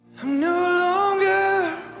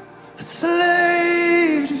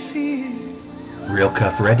Real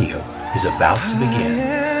Cuff Radio is about to begin.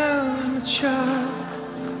 I am a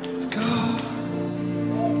child of God.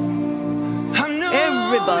 I'm no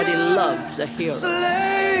Everybody longer loves a hero.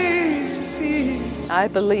 slave to fear. I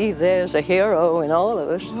believe there's a hero in all of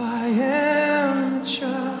us. I am a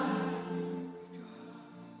child.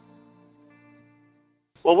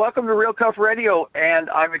 Well, welcome to Real Cuff Radio, and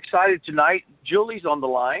I'm excited tonight. Julie's on the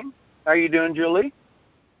line. How are you doing, Julie?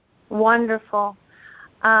 Wonderful.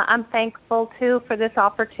 I'm thankful, too, for this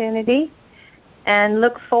opportunity and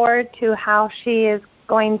look forward to how she is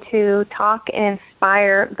going to talk and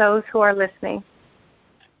inspire those who are listening.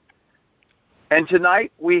 And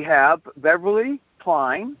tonight we have Beverly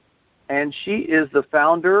Klein, and she is the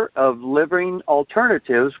founder of Living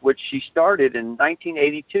Alternatives, which she started in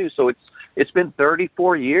 1982. So it's been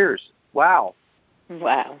 34 years. Wow.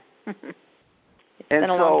 Wow. It's and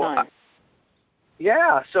been a so, long time.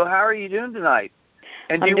 Yeah. So how are you doing tonight?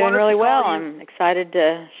 And I'm doing really well. I'm excited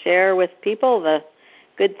to share with people the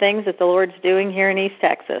good things that the Lord's doing here in East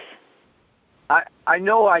Texas. I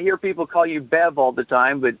know I hear people call you Bev all the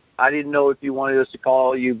time, but I didn't know if you wanted us to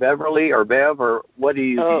call you Beverly or Bev, or what do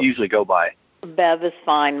you usually go by? Bev is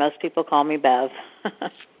fine. Most people call me Bev.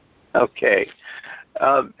 Okay.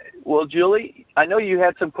 Well, Julie, I know you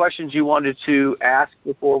had some questions you wanted to ask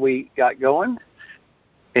before we got going,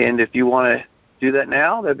 and if you want to do that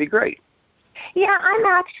now, that'd be great. Yeah, I'm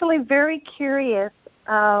actually very curious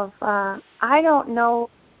of, I don't know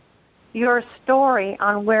your story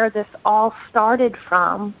on where this all started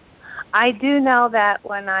from. I do know that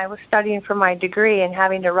when I was studying for my degree and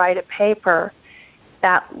having to write a paper,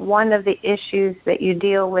 that one of the issues that you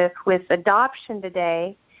deal with adoption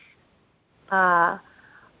today, when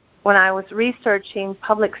I was researching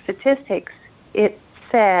public statistics, it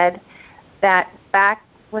said that back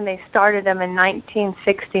when they started them in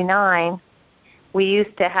 1969, we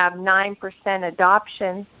used to have 9%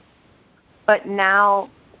 adoption, but now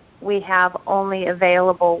we have only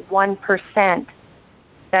available 1%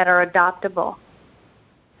 that are adoptable.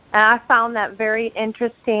 And I found that very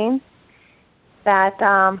interesting that,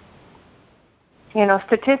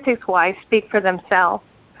 statistics-wise speak for themselves.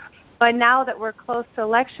 But now that we're close to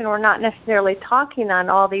election, we're not necessarily talking on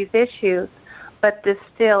all these issues, but this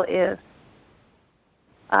still is.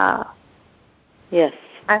 Yes.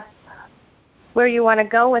 Where you want to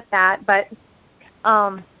go with that, but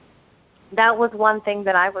that was one thing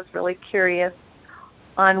that I was really curious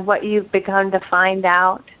on, what you've begun to find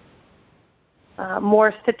out.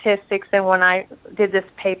 More statistics than when I did this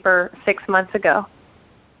paper 6 months ago.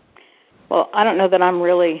 Well, I don't know that I'm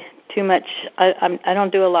really too much. I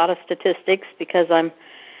don't do a lot of statistics because I'm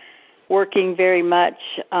working very much,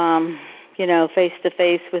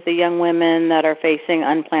 face-to-face with the young women that are facing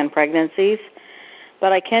unplanned pregnancies.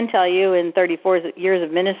 But I can tell you in 34 years of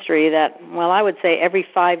ministry that, I would say every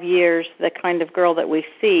 5 years the kind of girl that we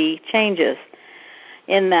see changes,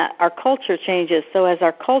 in that our culture changes. So as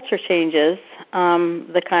our culture changes,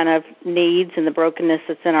 the kind of needs and the brokenness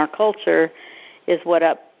that's in our culture is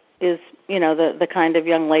the kind of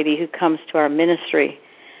young lady who comes to our ministry.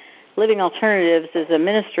 Living Alternatives is a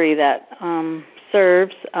ministry that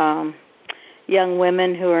serves young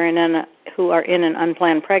women who are in an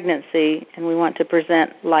unplanned pregnancy, and we want to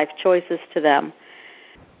present life choices to them.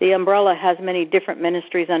 The umbrella has many different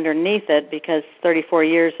ministries underneath it because 34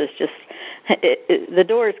 years is just, the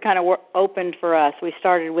door is kind of opened for us. We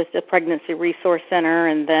started with the Pregnancy Resource Center,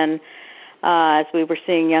 and then as we were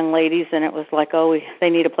seeing young ladies, and it was like, they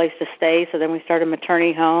need a place to stay, so then we started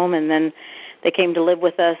maternity home, and then they came to live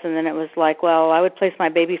with us, and then it was like, I would place my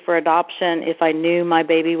baby for adoption if I knew my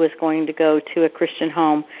baby was going to go to a Christian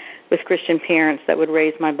home with Christian parents that would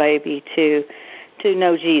raise my baby to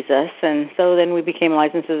know Jesus. And so then we became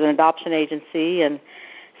licensed as an adoption agency, and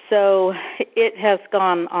so it has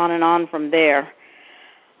gone on and on from there.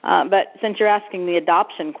 But since you're asking the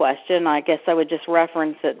adoption question, I guess I would just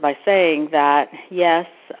reference it by saying that, yes,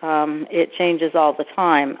 it changes all the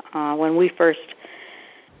time. When we first,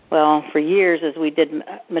 for years, as we did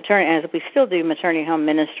as we still do maternity home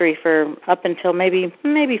ministry for up until maybe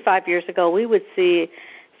 5 years ago, we would see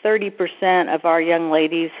 30% of our young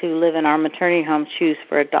ladies who live in our maternity home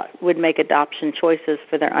would make adoption choices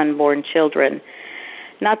for their unborn children.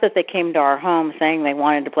 Not that they came to our home saying they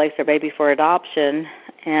wanted to place their baby for adoption,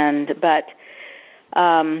 but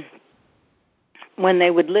when they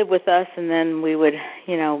would live with us, and then we would,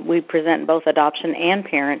 we present both adoption and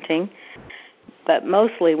parenting. But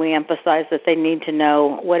mostly we emphasize that they need to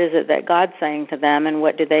know what is it that God's saying to them and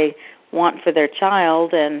what do they want for their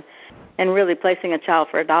child, and really placing a child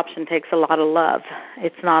for adoption takes a lot of love.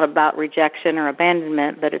 It's not about rejection or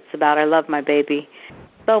abandonment, but it's about I love my baby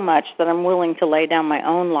so much that I'm willing to lay down my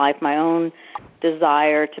own life, my own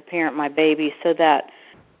desire to parent my baby so that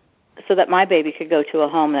my baby could go to a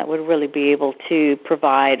home that would really be able to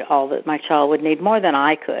provide all that my child would need, more than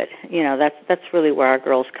I could. That's really where our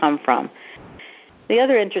girls come from. The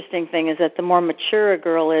other interesting thing is that the more mature a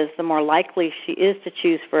girl is, the more likely she is to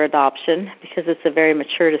choose for adoption, because it's a very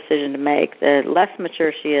mature decision to make. The less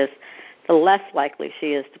mature she is, the less likely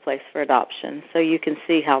she is to place for adoption. So you can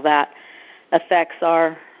see how that affects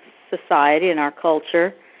our society and our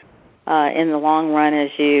culture in the long run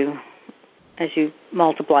as you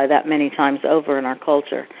multiply that many times over in our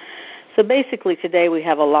culture. So basically today we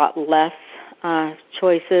have a lot less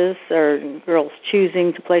choices or girls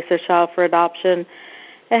choosing to place their child for adoption.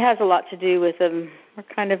 It has a lot to do with them. We're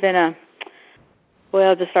kind of in a,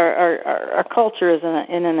 just our culture is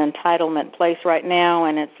in an entitlement place right now,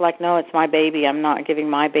 and it's like, no, it's my baby. I'm not giving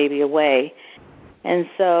my baby away. And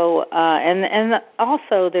so, and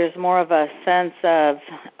also there's more of a sense of,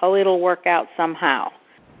 it'll work out somehow.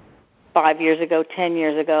 5 years ago, 10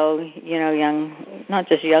 years ago, not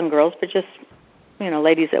just young girls, but just,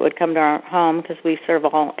 ladies that would come to our home, because we serve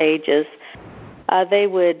all ages, they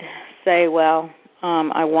would say, well,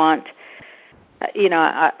 I want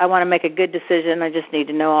to make a good decision. I just need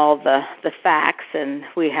to know all the facts. And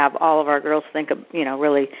we have all of our girls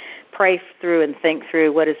really pray through and think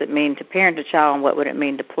through, what does it mean to parent a child and what would it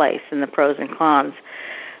mean to place, and the pros and cons.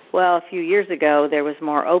 Well, a few years ago, there was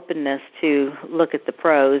more openness to look at the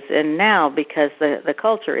pros, and now, because the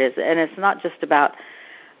culture is, and it's not just about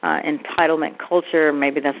entitlement culture,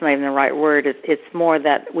 maybe that's not even the right word, it's more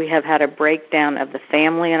that we have had a breakdown of the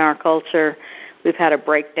family in our culture. We've had a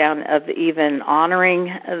breakdown of even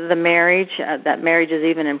honoring the marriage, that marriage is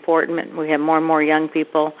even important. We have more and more young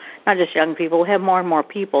people, not just young people, we have more and more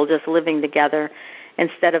people just living together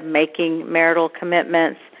instead of making marital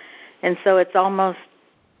commitments. And so it's almost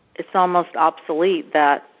obsolete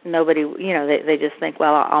that nobody, they just think,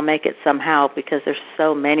 well, I'll make it somehow, because there's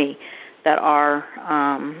so many that are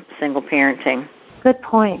single parenting. Good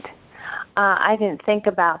point. I didn't think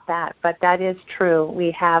about that, but that is true.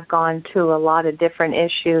 We have gone to a lot of different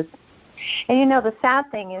issues. And, the sad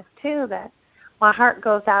thing is, too, that my heart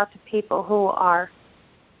goes out to people who are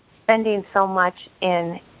spending so much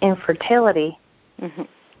in infertility. Mm-hmm.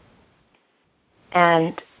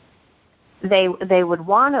 And they would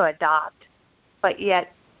want to adopt, but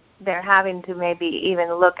yet they're having to maybe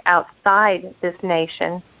even look outside this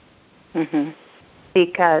nation, mm-hmm.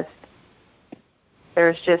 because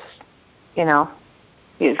there's just, because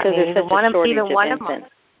there's such a shortage of infants.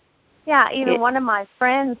 One of my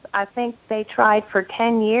friends, I think they tried for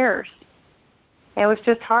 10 years. It was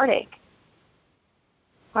just heartache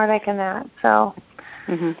in that. So,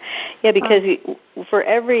 mm-hmm. Yeah, because for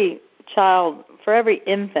every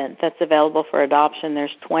infant that's available for adoption,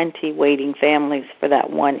 there's 20 waiting families for that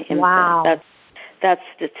one infant. Wow. That's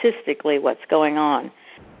statistically what's going on.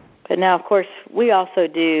 But now, of course, we also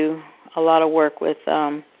do a lot of work with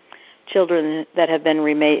children that have been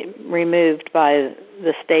removed by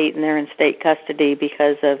the state, and they're in state custody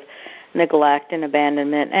because of neglect and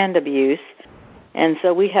abandonment and abuse. And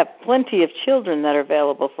so we have plenty of children that are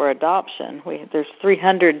available for adoption. There's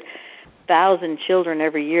 300,000 children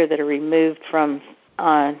every year that are removed from,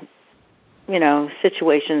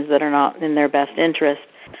 situations that are not in their best interest.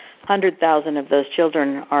 100,000 of those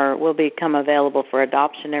children will become available for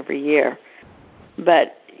adoption every year.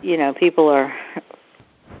 But, people are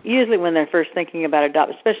usually, when they're first thinking about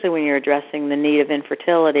adoption, especially when you're addressing the need of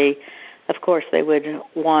infertility, of course they would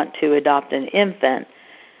want to adopt an infant.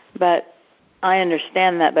 But I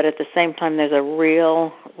understand that, but at the same time, there's a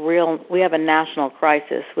we have a national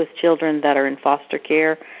crisis with children that are in foster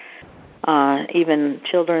care, even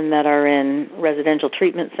children that are in residential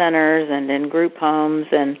treatment centers and in group homes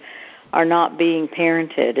and are not being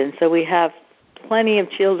parented. And so we have plenty of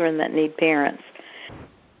children that need parents.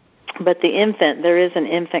 But there is an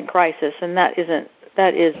infant crisis, and that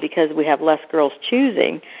is because we have less girls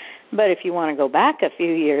choosing. But if you want to go back a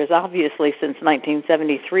few years, obviously since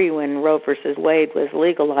 1973, when Roe versus Wade was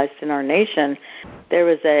legalized in our nation, there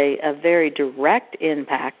was a very direct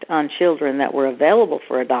impact on children that were available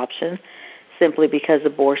for adoption, simply because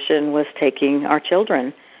abortion was taking our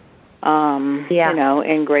children,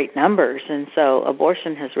 in great numbers. And so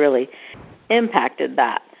abortion has really impacted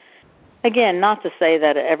that. Again, not to say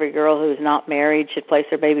that every girl who's not married should place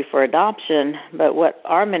her baby for adoption, but what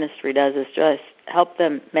our ministry does is just help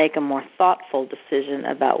them make a more thoughtful decision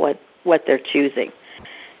about what they're choosing,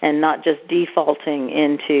 and not just defaulting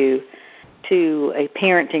into a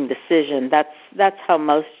parenting decision. That's how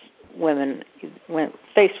most women, when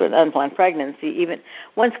faced with unplanned pregnancy, even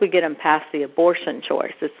once we get them past the abortion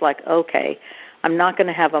choice, it's like, okay, I'm not going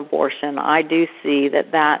to have abortion. I do see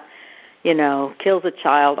that, kills a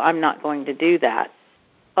child. I'm not going to do that.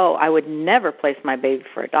 Oh, I would never place my baby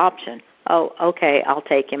for adoption. Oh, okay, I'll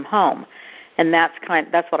take him home. And that's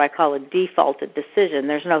what I call a defaulted decision.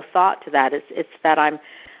 There's no thought to that. It's that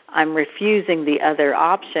I'm refusing the other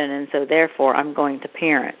option, and so therefore I'm going to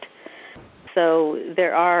parent. So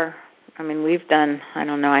we've done,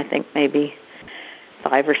 I think maybe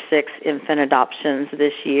 5 or 6 infant adoptions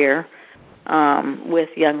this year with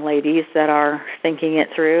young ladies that are thinking it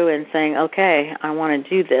through and saying, okay, I want to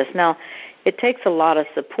do this. Now, it takes a lot of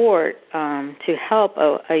support to help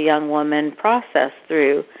a young woman process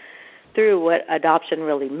through what adoption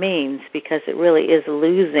really means, because it really is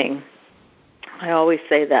losing. I always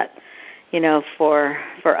say that, for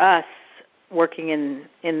us working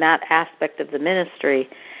in that aspect of the ministry,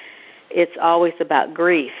 it's always about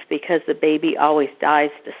grief, because the baby always dies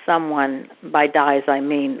to someone. By dies, I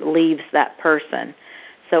mean leaves that person.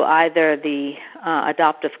 So either the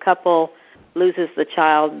adoptive couple loses the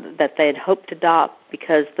child that they had hoped to adopt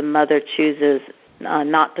because the mother chooses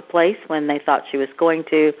not to place when they thought she was going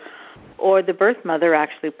to, or the birth mother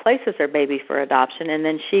actually places her baby for adoption, and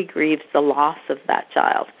then she grieves the loss of that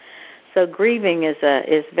child. So grieving is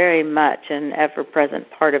very much an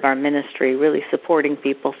ever-present part of our ministry, really supporting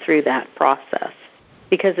people through that process,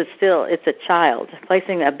 because it's a child.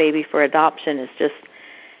 Placing a baby for adoption is just,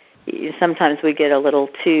 sometimes we get a little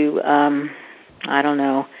too,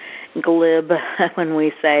 glib when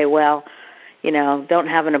we say, well, don't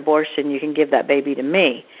have an abortion, you can give that baby to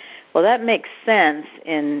me. Well, that makes sense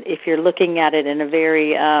if you're looking at it in a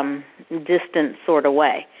very distant sort of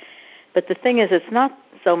way. But the thing is, it's not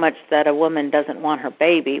so much that a woman doesn't want her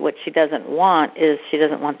baby. What she doesn't want is she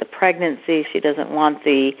doesn't want the pregnancy. She doesn't want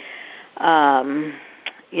the,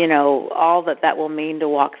 all that will mean to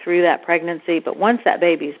walk through that pregnancy. But once that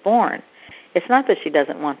baby's born, it's not that she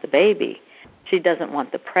doesn't want the baby. She doesn't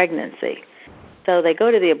want the pregnancy. So they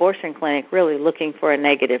go to the abortion clinic really looking for a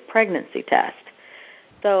negative pregnancy test.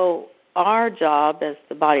 So our job as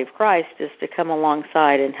the body of Christ is to come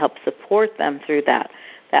alongside and help support them through that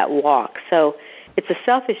walk. So it's a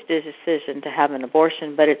selfish decision to have an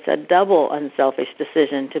abortion, but it's a double unselfish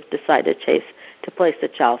decision to decide to place a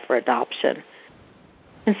child for adoption.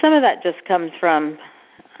 And some of that just comes from,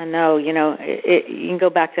 you can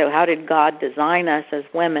go back to how did God design us as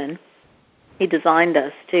women. He designed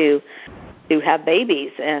us to have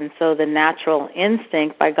babies, and so the natural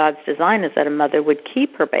instinct by God's design is that a mother would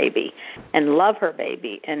keep her baby and love her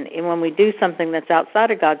baby. And when we do something that's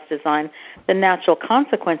outside of God's design, the natural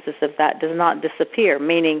consequences of that does not disappear,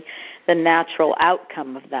 meaning the natural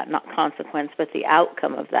outcome of that, not consequence, but the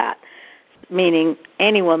outcome of that, meaning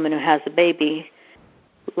any woman who has a baby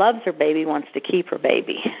loves her baby, wants to keep her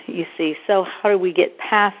baby, you see. So how do we get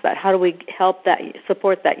past that? How do we help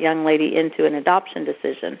support that young lady into an adoption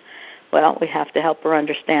decision? Well, we have to help her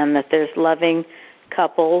understand that there's loving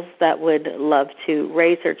couples that would love to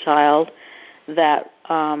raise her child, that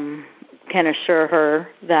can assure her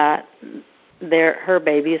that her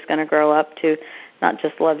baby is going to grow up to not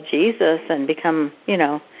just love Jesus and become,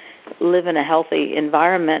 live in a healthy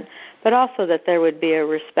environment, but also that there would be a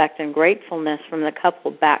respect and gratefulness from the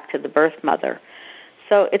couple back to the birth mother.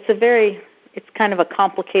 So it's kind of a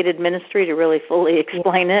complicated ministry to really fully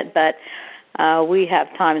explain it, but we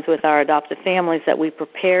have times with our adoptive families that we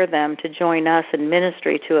prepare them to join us in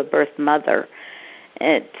ministry to a birth mother,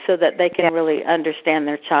 so that they can really understand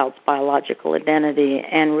their child's biological identity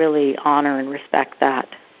and really honor and respect that.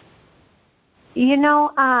 We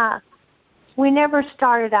never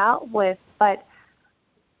started out with, but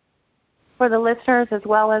for the listeners as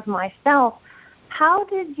well as myself, how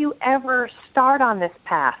did you ever start on this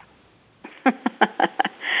path?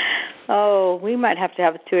 Oh, we might have to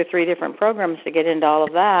have 2 or 3 different programs to get into all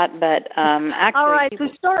of that, but actually... All right, so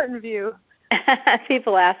start in view.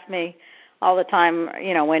 People ask me all the time,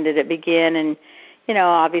 when did it begin? And,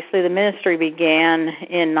 obviously the ministry began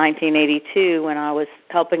in 1982 when I was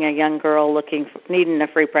helping a young girl needing a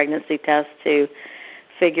free pregnancy test to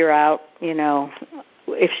figure out,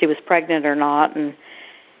 if she was pregnant or not. And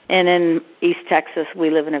in East Texas, we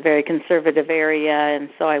live in a very conservative area, and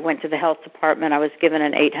so I went to the health department. I was given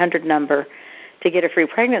an 800 number to get a free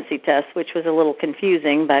pregnancy test, which was a little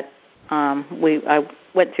confusing, but I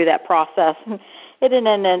went through that process.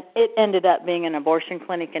 It ended up being an abortion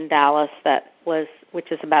clinic in Dallas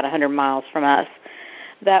which is about 100 miles from us.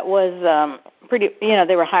 That was pretty,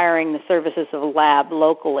 they were hiring the services of a lab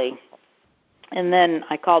locally. And then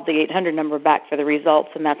I called the 800 number back for the results,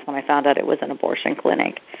 and that's when I found out it was an abortion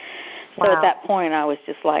clinic. So Wow. at that point, I was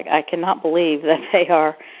just like, I cannot believe that they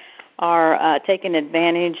are taking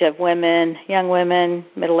advantage of women, young women,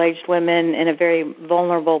 middle-aged women in a very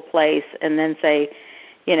vulnerable place, and then say,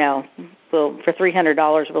 you know, well, for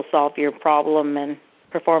 $300 we'll solve your problem and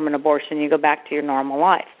perform an abortion. You go back to your normal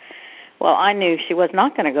life. Well, I knew she was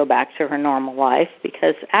not going to go back to her normal life,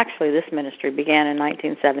 because actually this ministry began in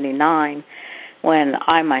 1979 when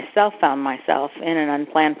I myself found myself in an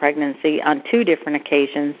unplanned pregnancy on 2 different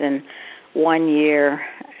occasions in 1 year,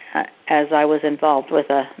 as I was involved with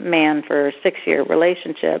a man for a 6-year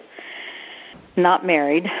relationship, not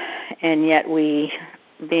married, and yet we,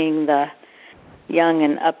 being the young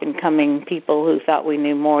and up-and-coming people who thought we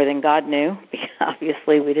knew more than God knew, because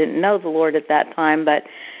obviously we didn't know the Lord at that time, but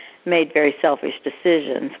made very selfish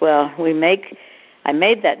decisions. Well, I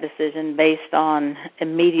made that decision based on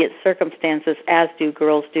immediate circumstances, as do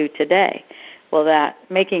girls do today. Well, that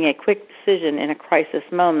making a quick decision in a crisis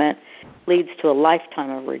moment leads to a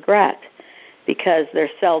lifetime of regret, because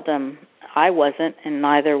there's seldom, I wasn't, and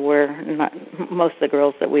neither were most of the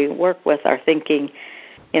girls that we work with are thinking,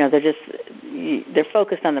 you know, they're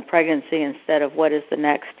focused on the pregnancy instead of what does the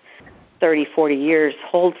next 30, 40 years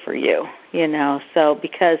hold for you, you know. So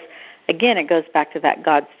because, again, it goes back to that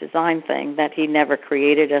God's design thing, that he never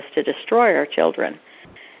created us to destroy our children.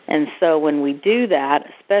 And so when we do that,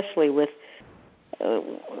 especially with,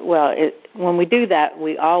 when we do that,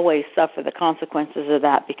 we always suffer the consequences of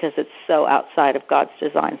that, because it's so outside of God's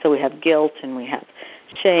design. So we have guilt, and we have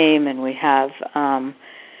shame, and we have,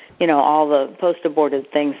 you know, all the post-abortive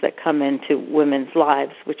things that come into women's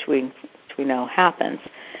lives, which we know happens.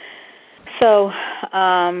 So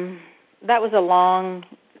that was a long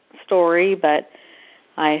story, but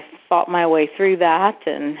I fought my way through that,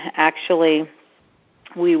 and actually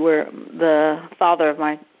the father of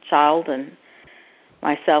my child and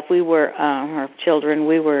myself, we were, our children,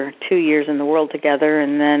 we were 2 years in the world together,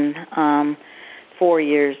 and then 4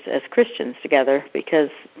 years as Christians together, because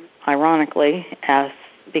ironically,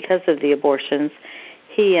 because of the abortions,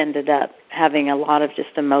 he ended up having a lot of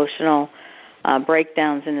just emotional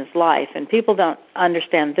breakdowns in his life. And people don't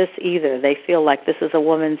understand this either. They feel like this is a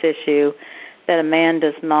woman's issue, that a man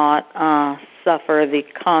does not suffer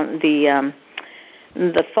the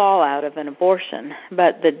fallout of an abortion.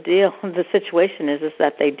 But the situation is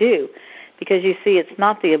that they do, because you see, it's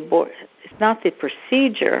not the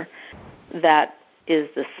procedure that is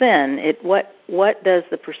the sin. What does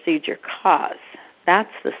the procedure cause?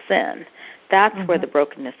 That's the sin. That's where the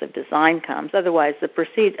brokenness of design comes. Otherwise,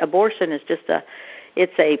 abortion is just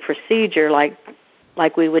it's a procedure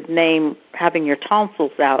like we would name having your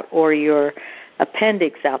tonsils out or your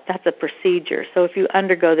appendix out. That's a procedure. So if you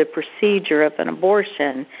undergo the procedure of an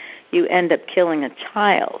abortion, you end up killing a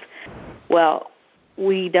child. Well,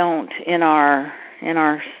 we don't in our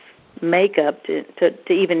makeup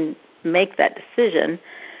to even make that decision.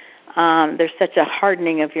 There's such a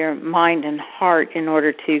hardening of your mind and heart in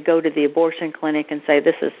order to go to the abortion clinic and say,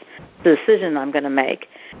 this is the decision I'm going to make.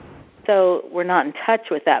 So we're not in touch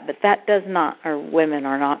with that, but that does not, or women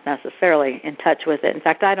are not necessarily in touch with it. In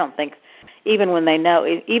fact, I don't think, even when they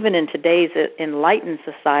know, even in today's enlightened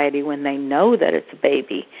society, when they know that it's a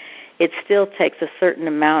baby, it still takes a certain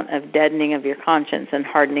amount of deadening of your conscience and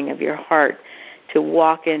hardening of your heart to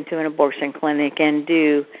walk into an abortion clinic and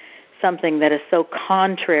do something that is so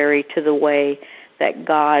contrary to the way that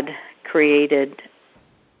God created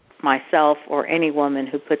myself or any woman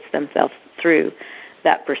who puts themselves through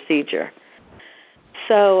that procedure.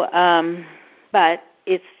 So, but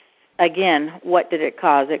it's, again, what did it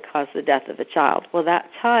cause? It caused the death of a child. Well, that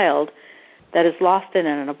child that is lost in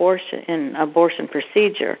an abortion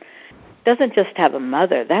procedure doesn't just have a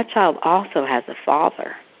mother. That child also has a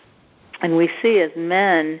father. And we see as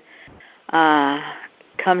men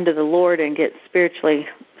come to the Lord and get spiritually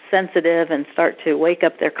sensitive and start to wake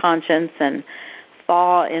up their conscience and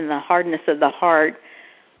fall in the hardness of the heart,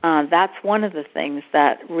 that's one of the things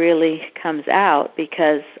that really comes out,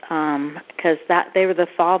 because that they were the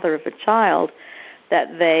father of a child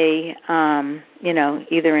that they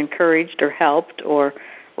either encouraged or helped or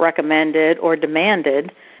recommended or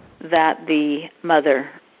demanded that the mother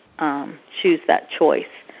choose that choice.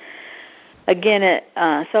 Again,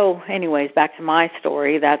 so anyways, back to my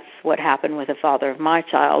story, that's what happened with the father of my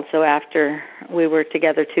child. So after we were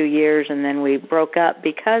together 2 years and then we broke up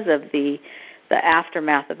because of the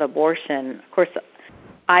aftermath of abortion. Of course,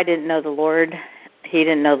 I didn't know the Lord. He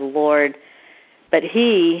didn't know the Lord. But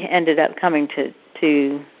he ended up coming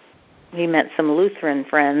he met some Lutheran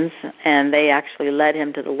friends, and they actually led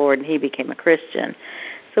him to the Lord, and he became a Christian.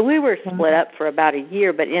 So we were split up for about a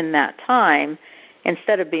year, but in that time,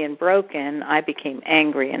 instead of being broken, I became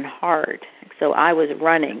angry and hard. So I was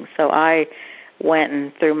running. So I went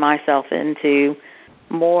and threw myself into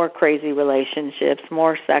more crazy relationships,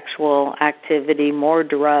 more sexual activity, more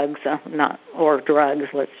drugs,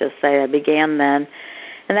 let's just say. I began then.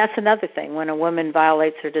 And that's another thing. When a woman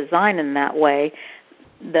violates her design in that way,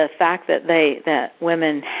 the fact that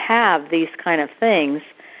women have these kind of things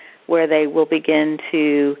where they will begin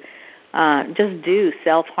to just do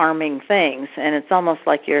self-harming things, and it's almost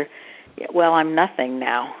like I'm nothing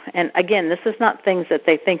now. And again, this is not things that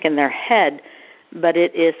they think in their head, but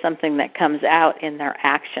it is something that comes out in their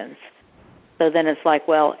actions. So then it's like,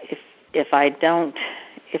 well, if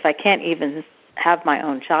I can't even have my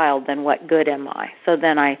own child, then what good am I? So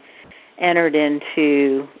then I entered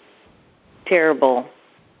into terrible,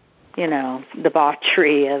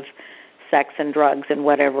 debauchery of sex and drugs and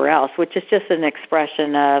whatever else, which is just an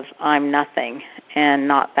expression of I'm nothing and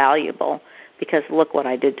not valuable because look what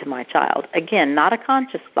I did to my child. Again, not a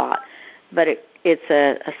conscious thought, but it's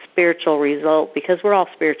a spiritual result because we're all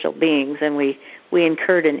spiritual beings and we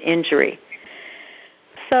incurred an injury.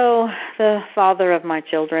 So the father of my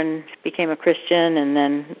children became a Christian, and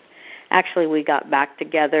then actually we got back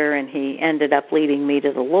together and he ended up leading me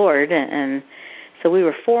to the Lord. And so we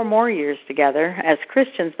were 4 more years together as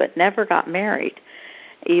Christians but never got married,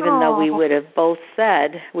 even though we would have both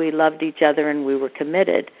said we loved each other and we were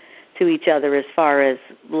committed to each other as far as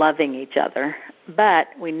loving each other. But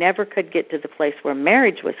we never could get to the place where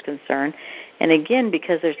marriage was concerned. And again,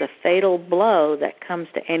 because there's a fatal blow that comes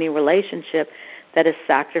to any relationship that has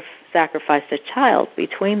sacrificed a child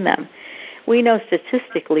between them. We know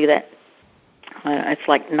statistically that it's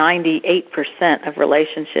like 98% of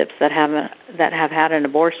relationships that have had an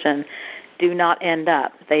abortion do not end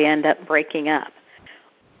up. They end up breaking up.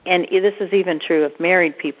 And this is even true of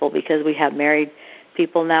married people because we have married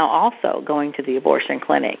people now also going to the abortion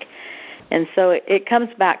clinic. And so it comes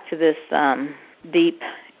back to this deep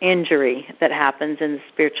injury that happens in the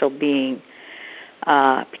spiritual being.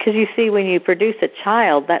 Because you see, when you produce a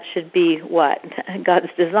child, that should be what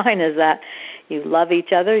God's design is, that you love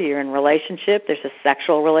each other, you're in relationship, there's a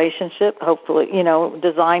sexual relationship, hopefully,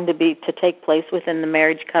 designed to take place within the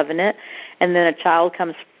marriage covenant, and then a child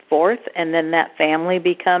comes forth, and then that family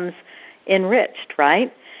becomes enriched,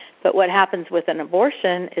 right? But what happens with an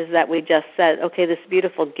abortion is that we just said, okay, this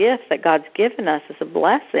beautiful gift that God's given us is a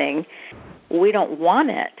blessing. We don't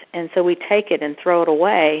want it, and so we take it and throw it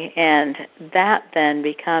away, and that then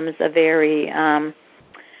becomes a very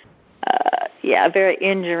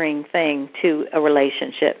injuring thing to a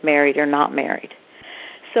relationship, married or not married.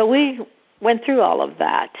 So we went through all of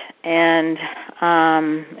that, and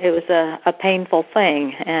it was a painful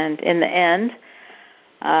thing. And in the end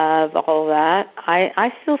of all that,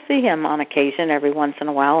 I still see him on occasion every once in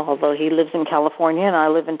a while, although he lives in California and I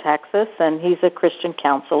live in Texas, and he's a Christian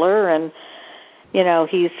counselor, and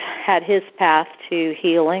he's had his path to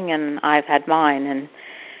healing, and I've had mine. And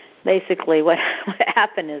basically, what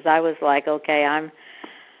happened is I was like, okay, I'm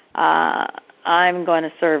going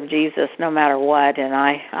to serve Jesus no matter what. And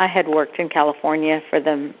I had worked in California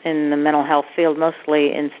in the mental health field,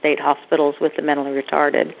 mostly in state hospitals with the mentally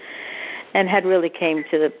retarded, and had really came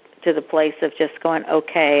to the place of just going,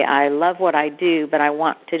 okay, I love what I do, but I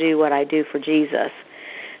want to do what I do for Jesus.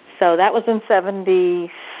 So that was in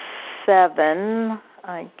 77,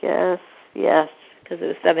 I guess, yes, because it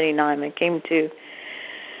was 79. I came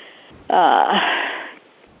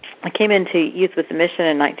into Youth with a Mission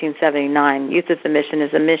in 1979. Youth with a Mission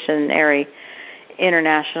is a missionary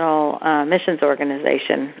international missions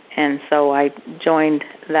organization, and so I joined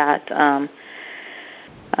that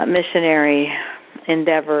missionary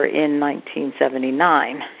endeavor in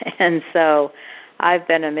 1979. And so I've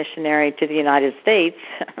been a missionary to the United States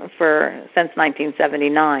since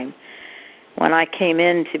 1979. When I came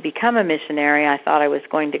in to become a missionary, I thought I was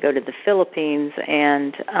going to go to the Philippines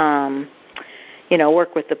and,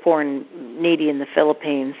 work with the poor and needy in the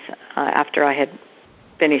Philippines after I had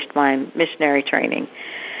finished my missionary training.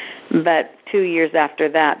 But 2 years after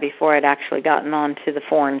that, before I'd actually gotten onto the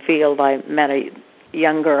foreign field, I met a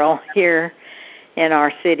young girl here in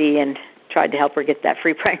our city and tried to help her get that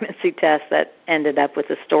free pregnancy test that ended up with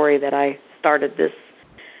the story that I started this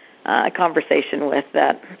conversation with.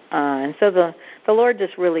 And so the Lord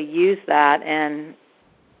just really used that and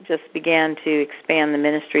just began to expand the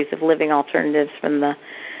ministries of Living Alternatives from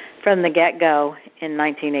the get-go in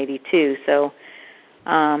 1982. So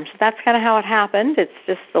that's kind of how it happened. It's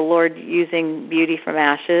just the Lord using beauty from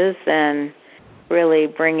ashes and really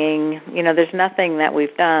bringing, there's nothing that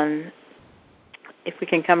we've done, if we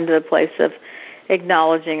can come to the place of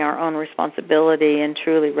acknowledging our own responsibility and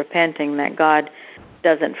truly repenting that God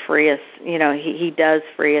doesn't free us. He does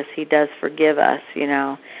free us. He does forgive us.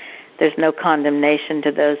 There's no condemnation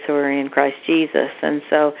to those who are in Christ Jesus. And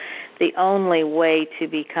so the only way to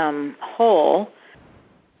become whole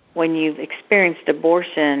when you've experienced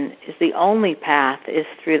abortion is the only path is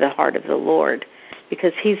through the heart of the Lord,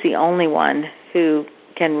 because He's the only one who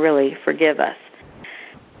can really forgive us.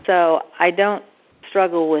 So I don't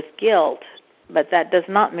struggle with guilt, but that does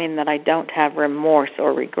not mean that I don't have remorse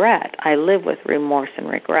or regret. I live with remorse and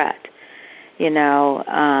regret. I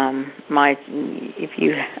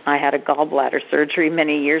had a gallbladder surgery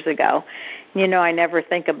many years ago. I never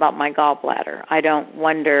think about my gallbladder. I don't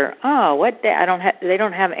wonder, what day? They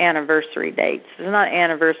don't have anniversary dates. There's not an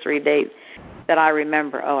anniversary date that I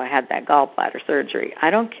remember, I had that gallbladder surgery.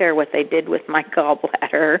 I don't care what they did with my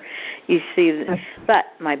gallbladder. You see, but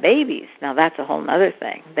my babies, now that's a whole other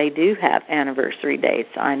thing. They do have anniversary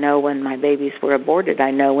dates. I know when my babies were aborted.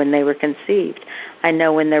 I know when they were conceived. I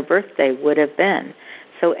know when their birthday would have been.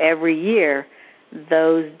 So every year,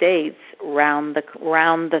 those dates round the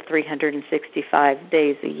 365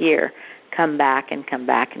 days a year come back and come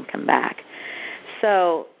back and come back.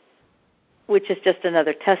 So, which is just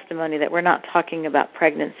another testimony that we're not talking about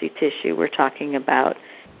pregnancy tissue. We're talking about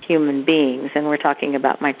human beings, and we're talking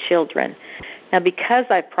about my children. Now, because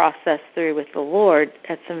I processed through with the Lord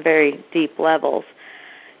at some very deep levels,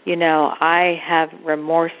 I have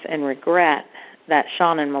remorse and regret that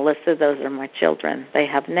Sean and Melissa, those are my children. They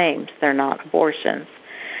have names. They're not abortions.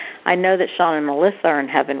 I know that Sean and Melissa are in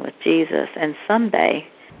heaven with Jesus, and someday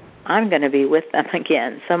I'm going to be with them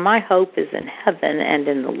again. So my hope is in heaven and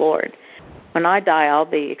in the Lord. When I die, I'll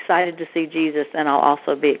be excited to see Jesus, and I'll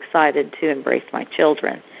also be excited to embrace my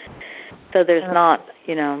children. So there's not,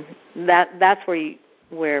 that's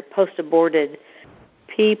where post-aborted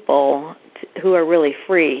people who are really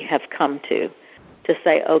free have come to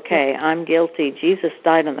say, okay, I'm guilty. Jesus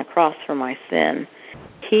died on the cross for my sin.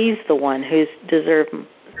 He's the one who's deserved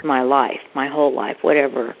my life, my whole life,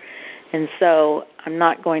 whatever. And so I'm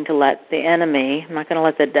not going to let the enemy, I'm not going to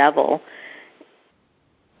let the devil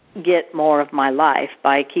get more of my life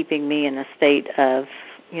by keeping me in a state of,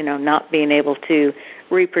 not being able to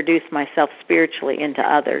reproduce myself spiritually into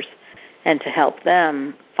others and to help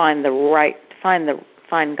them find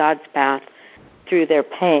God's path through their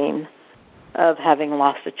pain of having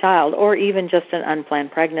lost a child or even just an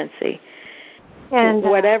unplanned pregnancy. And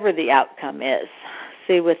whatever the outcome is.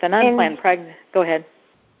 See, with an unplanned pregnancy, go ahead.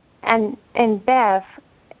 And Bev,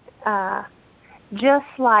 just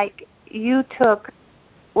like you took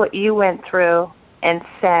what you went through and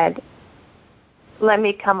said, let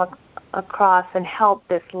me come across and help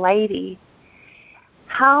this lady,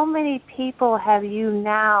 how many people have you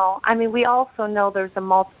now? I mean, we also know there's a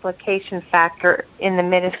multiplication factor in the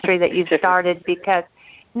ministry that you've started, because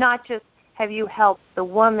not just have you helped the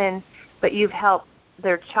woman, but you've helped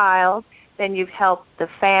their child, then you've helped the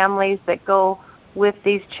families that go with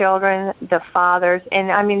these children, the fathers,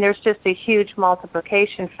 and I mean, there's just a huge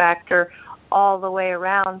multiplication factor all the way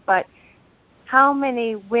around. But how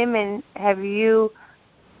many women have you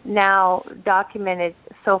now documented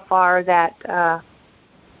so far that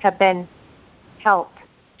have been helped?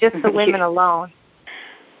 Just the women alone.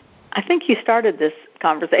 I think you started this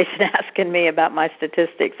conversation asking me about my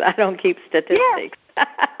statistics. I don't keep statistics. Yes.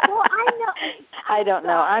 Well, I know. I don't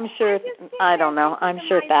know. I'm sure. I don't know. I'm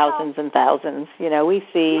sure thousands and thousands. We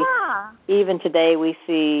see even today. We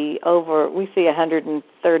see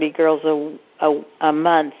 130 girls a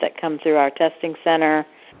month that come through our testing center.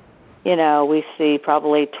 We see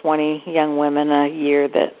probably 20 young women a year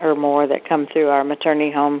or more that come through our maternity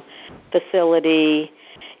home facility.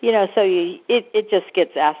 So it just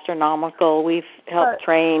gets astronomical. We've helped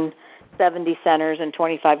train 70 centers in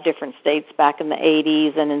 25 different states back in the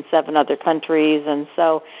 80s and in 7 other countries. And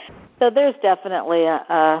so there's definitely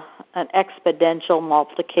an exponential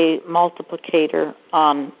multiplicator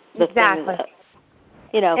on the things that,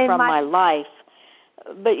 from my life.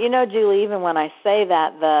 But, Julie, even when I say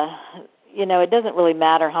that, it doesn't really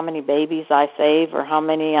matter how many babies I save or how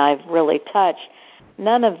many I've really touched.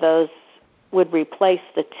 None of those would replace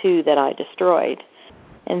the 2 that I destroyed.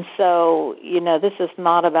 And so, this is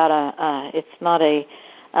not about it's not a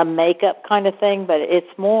makeup kind of thing, but it's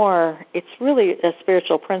really a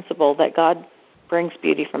spiritual principle that God brings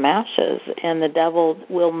beauty from ashes, and the devil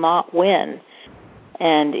will not win.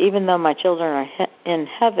 And even though my children are in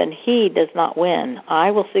heaven, he does not win.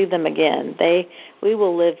 I will see them again. We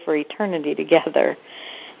will live for eternity together.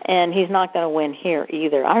 And he's not going to win here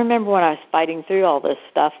either. I remember when I was fighting through all this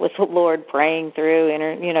stuff with the Lord, praying through,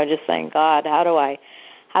 just saying, God, how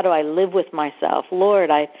How do I live with myself? Lord,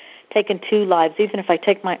 I've taken 2 lives. Even if I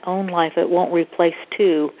take my own life, it won't replace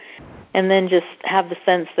 2. And then just have the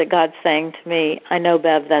sense that God's saying to me, I know,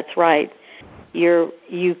 Bev, that's right. You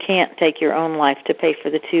can't take your own life to pay for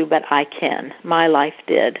the 2, but I can. My life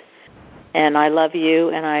did. And I love you,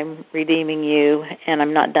 and I'm redeeming you, and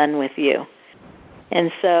I'm not done with you. And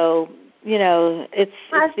so, it's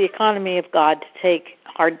the economy of God to take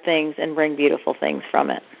hard things and bring beautiful things from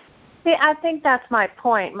it. See, I think that's my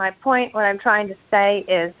point. My point, what I'm trying to say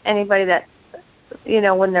is anybody that,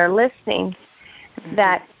 when they're listening,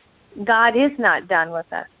 that God is not done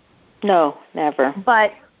with us. No, never.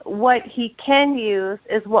 But what he can use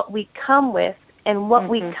is what we come with, and what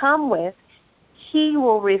we come with, he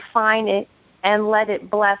will refine it and let it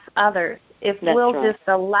bless others. If we'll just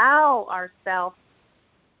allow ourselves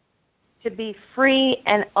to be free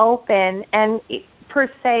and open, and per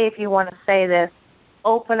se, if you want to say this,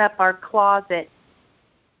 open up our closet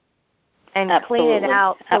and clean it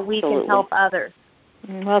out so we can help others.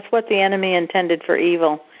 Well, it's what the enemy intended for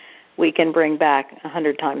evil. We can bring back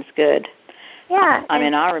 100 times good. Yeah. I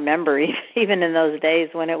mean, I remember even in those days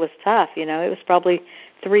when it was tough, it was probably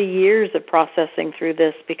 3 years of processing through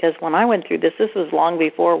this, because when I went through this was long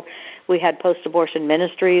before we had post-abortion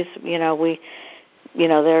ministries.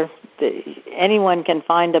 Anyone can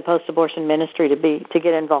find a post-abortion ministry to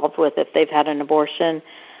get involved with if they've had an abortion,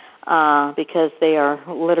 because they are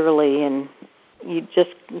literally, and you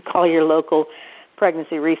just call your local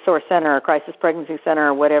pregnancy resource center or crisis pregnancy center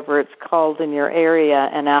or whatever it's called in your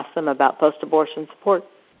area and ask them about post-abortion support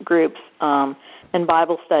groups and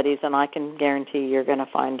Bible studies, and I can guarantee you're going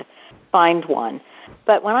to find one.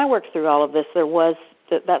 But when I worked through all of this, there was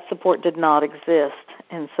that support did not exist,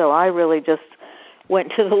 and so I really just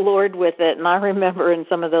went to the Lord with it. And I remember in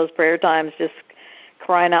some of those prayer times just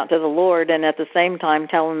crying out to the Lord, and at the same time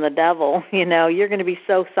telling the devil, you're going to be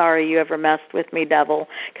so sorry you ever messed with me, devil,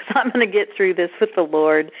 because I'm going to get through this with the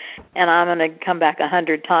Lord, and I'm going to come back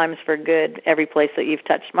 100 times for good every place that you've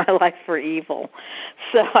touched my life for evil.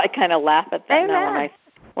 So I kind of laugh at that now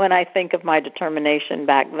when I think of my determination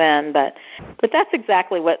back then. But that's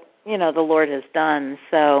exactly what the Lord has done.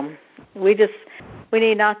 So we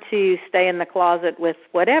need not to stay in the closet with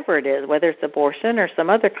whatever it is, whether it's abortion or some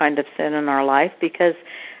other kind of sin in our life, because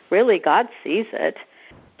really God sees it.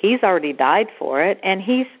 He's already died for it, and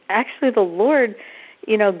he's actually, the Lord,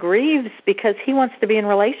 grieves because he wants to be in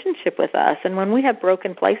relationship with us. And when we have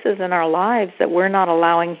broken places in our lives that we're not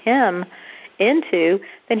allowing him into,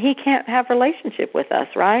 then he can't have relationship with us,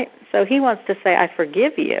 right? So he wants to say, I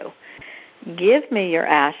forgive you. Give me your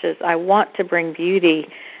ashes. I want to bring beauty,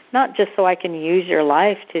 not just so I can use your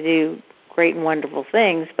life to do great and wonderful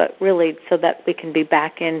things, but really so that we can be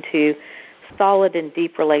back into solid and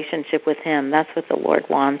deep relationship with him. That's what the Lord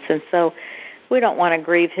wants. And so we don't want to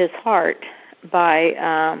grieve his heart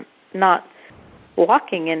by not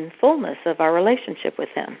walking in fullness of our relationship with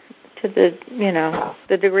him to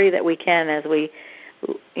the degree that we can, as we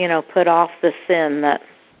put off the sin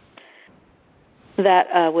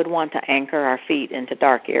that would want to anchor our feet into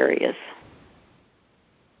dark areas.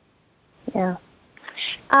 Yeah.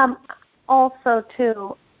 Also,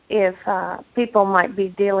 too, if people might be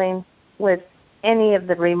dealing with any of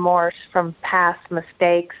the remorse from past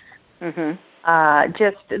mistakes,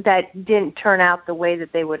 just that didn't turn out the way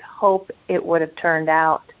that they would hope it would have turned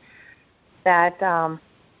out, that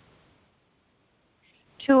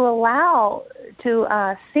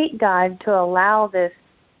to seek God to allow this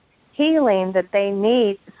healing that they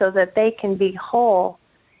need so that they can be whole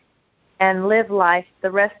and live life,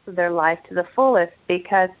 the rest of their life, to the fullest.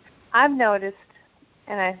 Because I've noticed,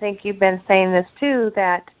 and I think you've been saying this too,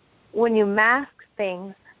 that when you mask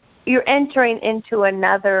things, you're entering into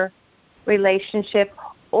another relationship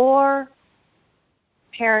or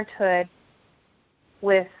parenthood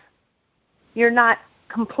with, you're not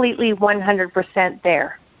completely 100%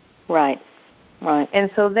 there. Right.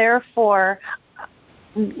 And so therefore,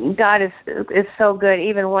 God is so good.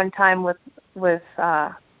 Even one time with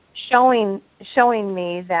showing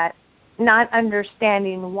me that not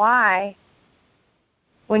understanding why,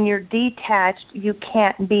 when you're detached, you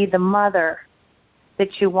can't be the mother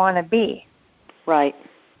that you want to be. Right.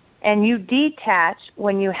 And you detach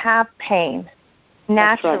when you have pain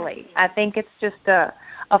naturally. Right. I think it's just a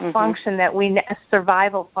function that a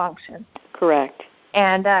survival function. Correct.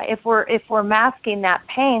 And if we're masking that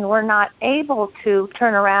pain, we're not able to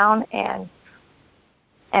turn around and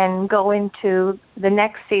go into the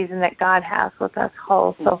next season that God has with us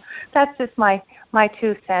whole. So that's just my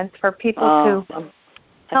 2 cents for people to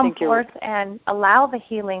come forth and allow the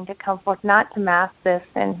healing to come forth, not to mask this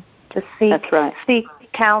and to seek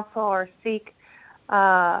counsel or seek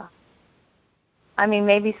I mean,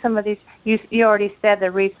 maybe some of these, you already said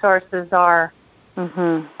the resources are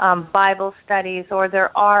Bible studies, or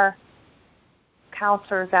there are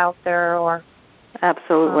counselors out there, or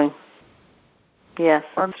absolutely, yes,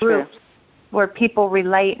 or groups where people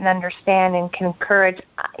relate and understand and can encourage.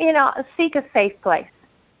 Seek a safe place.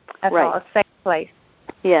 That's right. all, a safe place.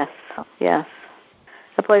 Yes, yes.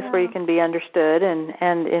 A place where you can be understood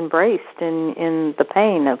and embraced in the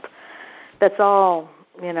pain of that's all,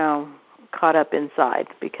 caught up inside,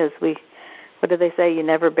 because what do they say? You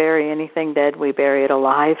never bury anything dead, we bury it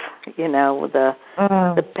alive, with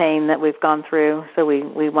the pain that we've gone through. So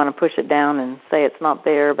we want to push it down and say it's not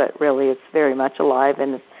there, but really it's very much alive,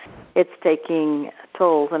 and it's taking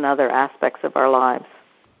tolls in other aspects of our lives.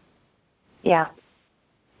 Yeah.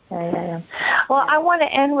 Well, I want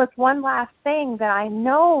to end with one last thing that I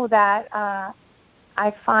know that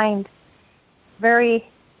I find very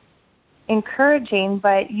encouraging,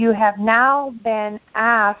 but you have now been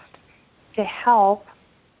asked to help,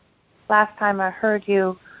 last time I heard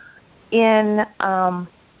you, in and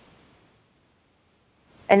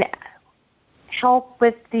help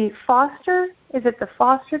with the foster, is it the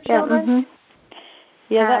foster children?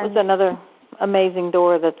 Yeah, that was another amazing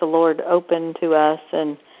door that the Lord opened to us,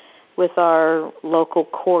 and with our local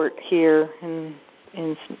court here in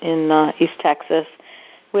East Texas,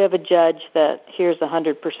 we have a judge that hears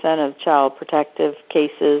 100% of child protective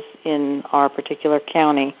cases in our particular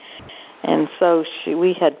county. And so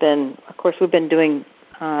we've been doing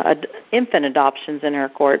infant adoptions in her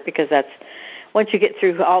court, because that's, once you get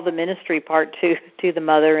through all the ministry part to the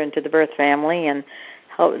mother and to the birth family, and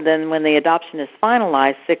then when the adoption is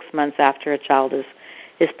finalized 6 months after a child is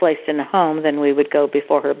placed in a home, then we would go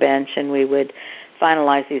before her bench and we would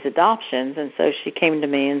finalize these adoptions. And so she came to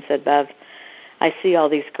me and said, Bev, I see all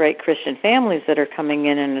these great Christian families that are coming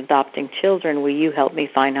in and adopting children. Will you help me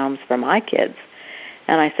find homes for my kids?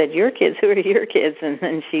 And I said, your kids? Who are your kids? And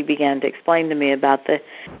then she began to explain to me about the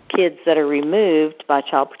kids that are removed by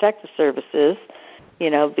Child Protective Services,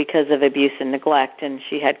 because of abuse and neglect. And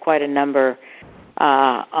she had quite a number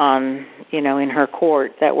in her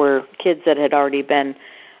court that were kids that had already been,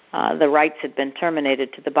 the rights had been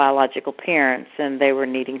terminated to the biological parents, and they were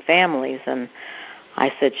needing families. And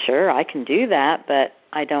I said, sure, I can do that, but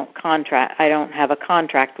I don't have a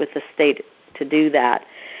contract with the state to do that.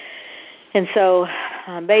 And so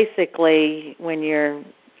basically, when you're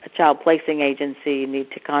a child placing agency, you need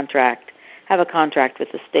to have a contract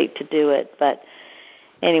with the state to do it. But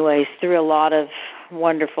anyways, through a lot of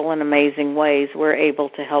wonderful and amazing ways, we're able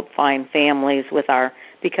to help find families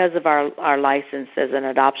because of our license as an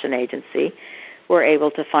adoption agency. We're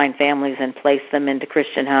able to find families and place them into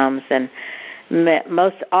Christian homes. And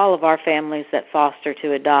all of our families that foster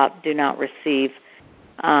to adopt do not receive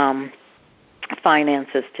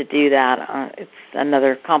finances to do that. It's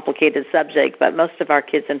another complicated subject, but most of our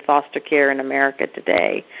kids in foster care in America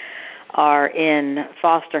today are in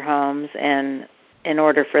foster homes, and in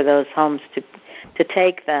order for those homes to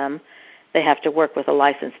take them, they have to work with a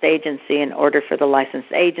licensed agency. In order for the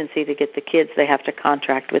licensed agency to get the kids, they have to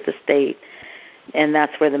contract with the state, and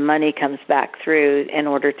that's where the money comes back through in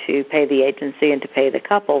order to pay the agency and to pay the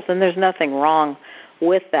couples. And there's nothing wrong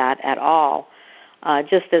with that at all.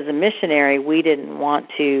 Just as a missionary, we didn't want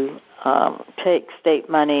to take state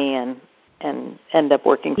money and end up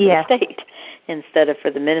working for the state instead of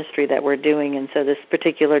for the ministry that we're doing. And so this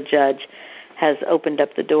particular judge has opened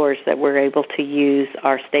up the doors that we're able to use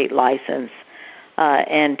our state license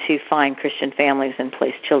and to find Christian families and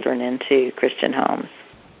place children into Christian homes.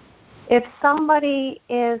 If somebody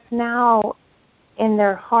is now in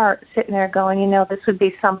their heart sitting there going, this would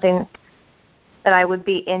be something that I would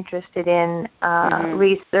be interested in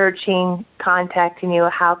researching, contacting you,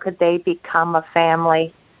 how could they become a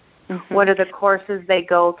family? Mm-hmm. What are the courses they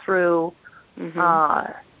go through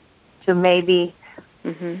to maybe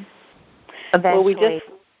eventually? Well,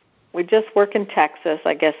 we just work in Texas.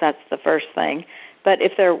 I guess that's the first thing. But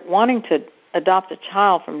if they're wanting to adopt a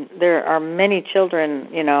child there are many children,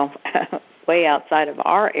 way outside of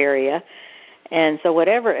our area. And so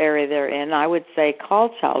whatever area they're in, I would say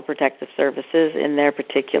call Child Protective Services in their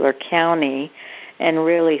particular county and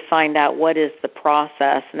really find out what is the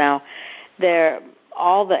process. Now,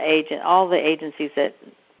 all the agencies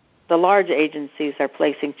the large agencies are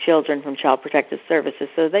placing children from Child Protective Services,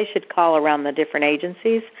 so they should call around the different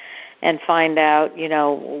agencies and find out,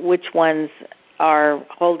 which ones are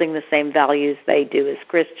holding the same values they do as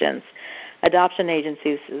Christians. Adoption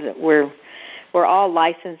agencies, we're all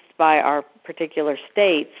licensed by our particular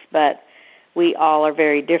states, but we all are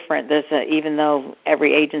very different. Even though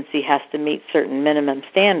every agency has to meet certain minimum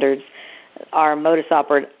standards, our modus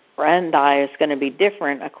operandi is going to be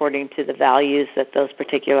different according to the values that those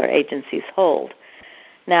particular agencies hold.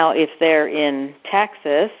 Now, if they're in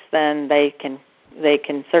Texas, then they can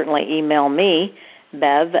certainly email me,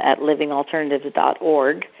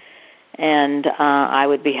 bev@livingalternatives.org, and I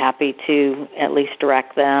would be happy to at least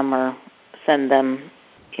direct them or send them,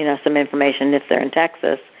 some information if they're in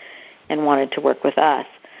Texas and wanted to work with us.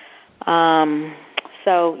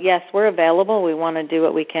 So, yes, we're available. We want to do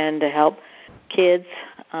what we can to help kids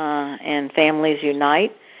and families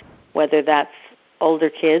unite, whether that's older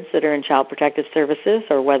kids that are in Child Protective Services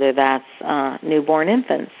or whether that's newborn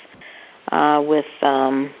infants with,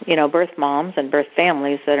 birth moms and birth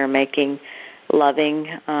families that are making loving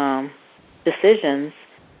decisions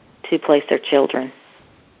to place their children.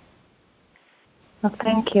 Well,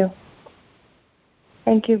 thank you.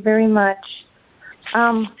 Thank you very much.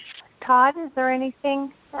 Todd, is there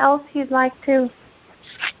anything else you'd like to?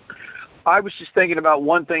 I was just thinking about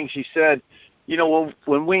one thing she said.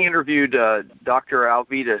 When we interviewed Dr.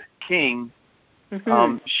 Alveda King,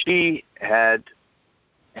 she had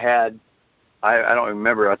I don't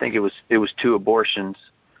remember. I think it was 2 abortions,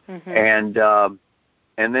 and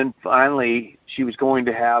then finally she was going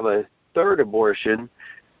to have a 3rd abortion,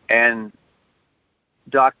 and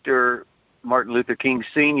Dr. Martin Luther King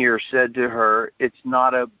Sr. said to her, "It's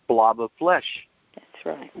not a blob of flesh." That's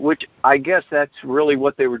right. Which I guess that's really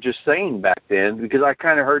what they were just saying back then, because I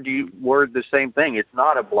kind of heard you word the same thing. It's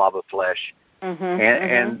not a blob of flesh.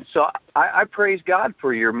 And so I praise God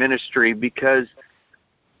for your ministry, because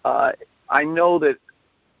I know that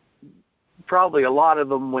probably a lot of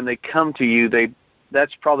them, when they come to you,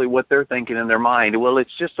 that's probably what they're thinking in their mind. Well,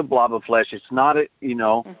 it's just a blob of flesh. It's not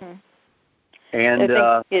And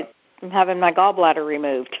I'm having my gallbladder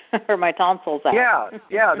removed or my tonsils out.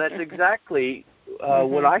 Yeah, that's exactly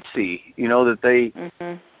what I see. That they,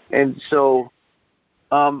 and so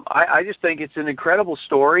I just think it's an incredible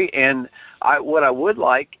story. And what I would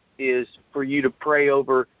like is for you to pray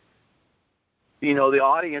over, the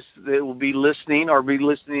audience that will be listening or be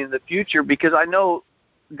listening in the future, because I know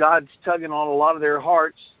God's tugging on a lot of their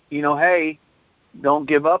hearts. Hey, don't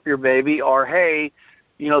give up your baby, or hey,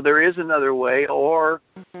 there is another way, or,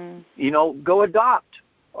 go adopt,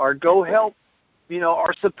 or go help,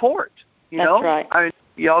 or support, That's right. I mean,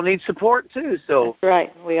 y'all need support too, so. That's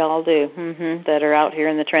right. We all do, that are out here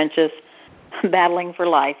in the trenches battling for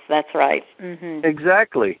life. That's right.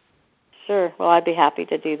 Exactly. Sure. Well, I'd be happy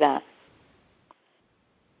to do that.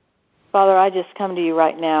 Father, I just come to you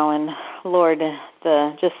right now, and Lord,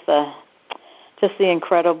 just the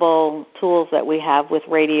incredible tools that we have with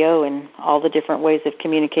radio and all the different ways of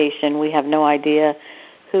communication. We have no idea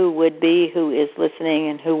who is listening,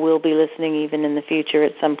 and who will be listening even in the future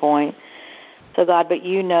at some point. So, God, but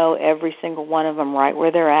you know every single one of them right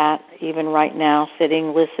where they're at, even right now,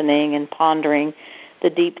 sitting, listening, and pondering the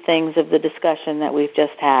deep things of the discussion that we've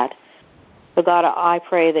just had. So, God, I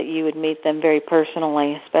pray that you would meet them very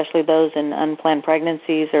personally, especially those in unplanned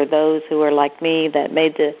pregnancies, or those who are like me that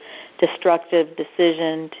made the destructive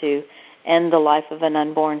decision to end the life of an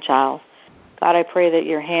unborn child. God, I pray that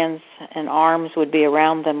your hands and arms would be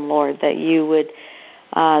around them, Lord, that you would,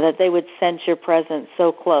 that they would sense your presence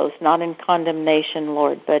so close, not in condemnation,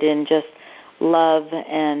 Lord, but in just love,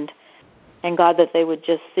 and God, that they would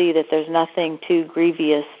just see that there's nothing too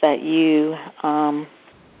grievous that you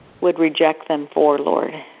would reject them for,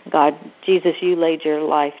 Lord. God, Jesus, you laid your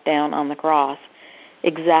life down on the cross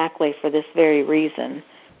exactly for this very reason,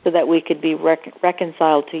 so that we could be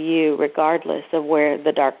reconciled to you regardless of where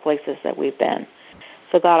the dark places that we've been.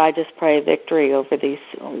 So, God, I just pray victory over these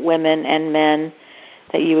women and men,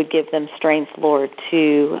 that you would give them strength, Lord,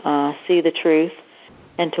 to see the truth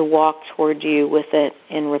and to walk toward you with it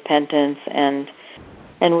in repentance and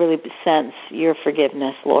really sense your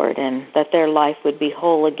forgiveness, Lord, and that their life would be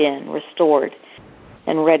whole again, restored,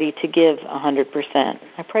 and ready to give 100%.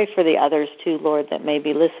 I pray for the others, too, Lord, that may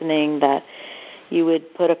be listening, that you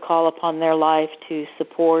would put a call upon their life to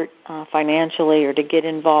support financially, or to get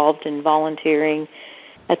involved in volunteering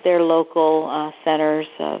at their local centers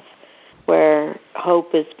of where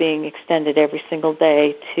hope is being extended every single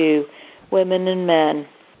day to women and men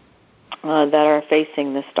that are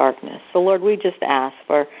facing this darkness. So, Lord, we just ask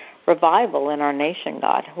for revival in our nation,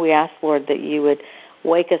 God. We ask, Lord, that you would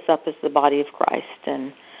wake us up as the body of Christ,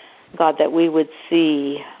 and God, that we would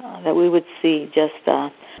see just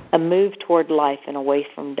a move toward life and away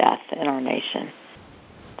from death in our nation.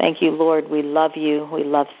 Thank you, Lord. We love you. We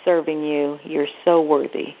love serving you. You're so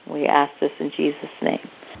worthy. We ask this in Jesus' name.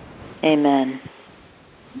 Amen.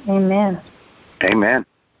 Amen. Amen.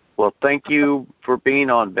 Well, thank you for being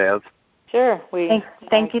on, Bev. Sure.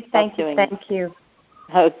 Thank you.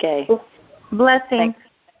 Okay. Blessings.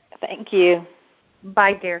 Thank you.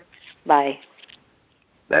 Bye, dear. Bye.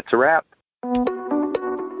 That's a wrap.